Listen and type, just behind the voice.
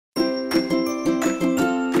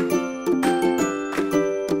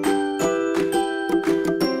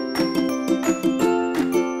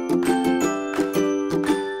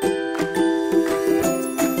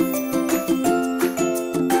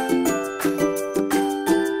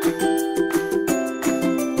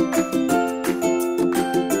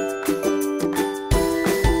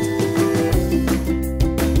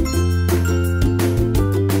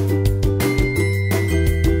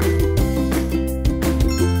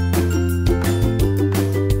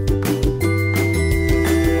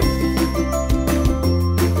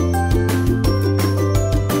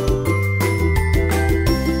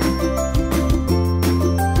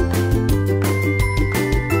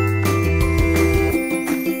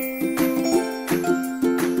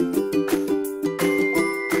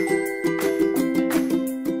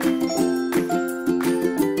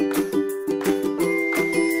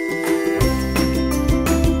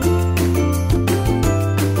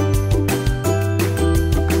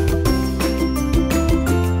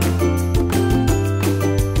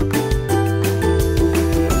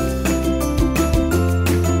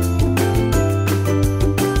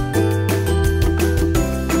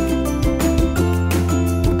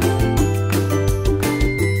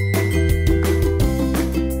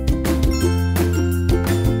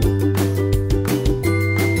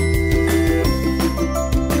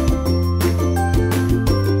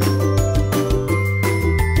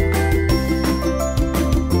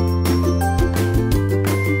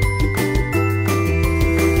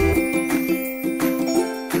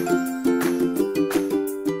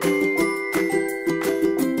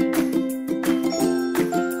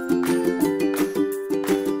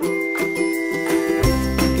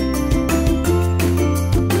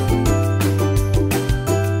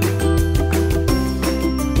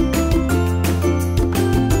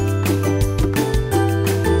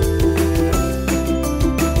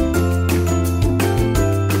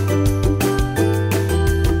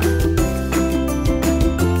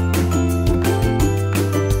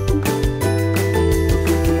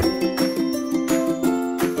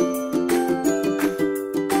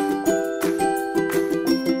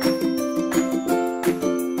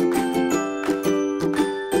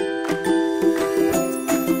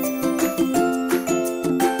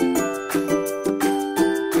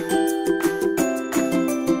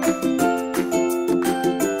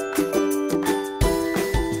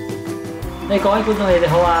各位觀眾你哋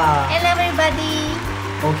好啊 ！Hello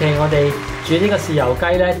everybody。OK， 我哋煮呢個豉油雞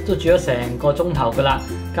咧，都煮咗成個鐘頭噶啦，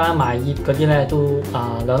加埋醃嗰啲咧都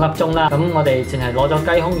2粒鐘啦。咁我哋淨係攞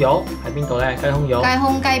咗雞胸肉喺邊度咧？雞胸肉、雞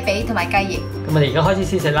胸、雞髀同埋雞翼。咁我哋而家開始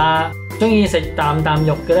試食啦。中意食啖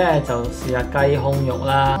肉嘅咧，就試下雞胸肉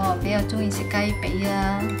啦。我比較中意食雞髀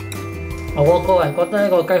啊。我個人覺得呢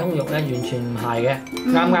個雞胸肉咧，完全唔係嘅，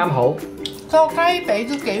啱啱好。個雞髀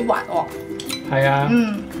都幾滑喎。係啊。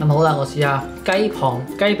咁好啦，我試下雞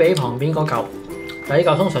髀旁邊嗰嚿。呢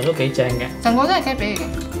嚿通常都幾正嘅，成個都係雞髀嚟嘅。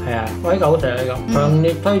係啊，呢嚿好正呢個，強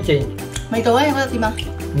烈推薦。味道咧，你覺得點啊？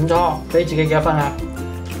唔錯，俾自己幾多分啊？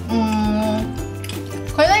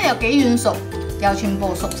佢咧又幾軟熟，又全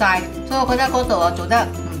部熟晒，所以我覺得嗰度啊做得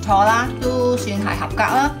唔錯啦，都算係合格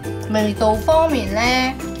啦。味道方面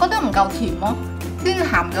咧，覺得唔夠甜咯，偏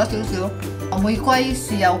鹹咗少少。玫瑰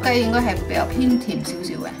豉油雞應該係比較偏甜少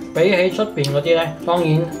少嘅。比起出邊嗰啲咧，當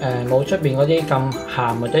然冇出邊嗰啲咁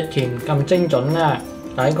鹹或者甜咁精準啦，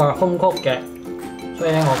但係呢個係空曲嘅，所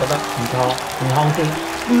以咧我覺得唔錯，健康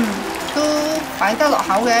啲。都擺得落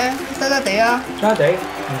口嘅，得得地啊。得得地，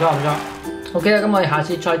唔錯唔錯。OK 啦，咁我哋下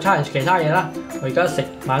次再 try 其他嘢啦。我而家食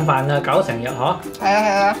晚飯啦，搞成日嗬。係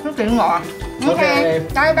啊，都幾餓啊。OK，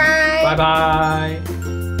拜拜。拜拜。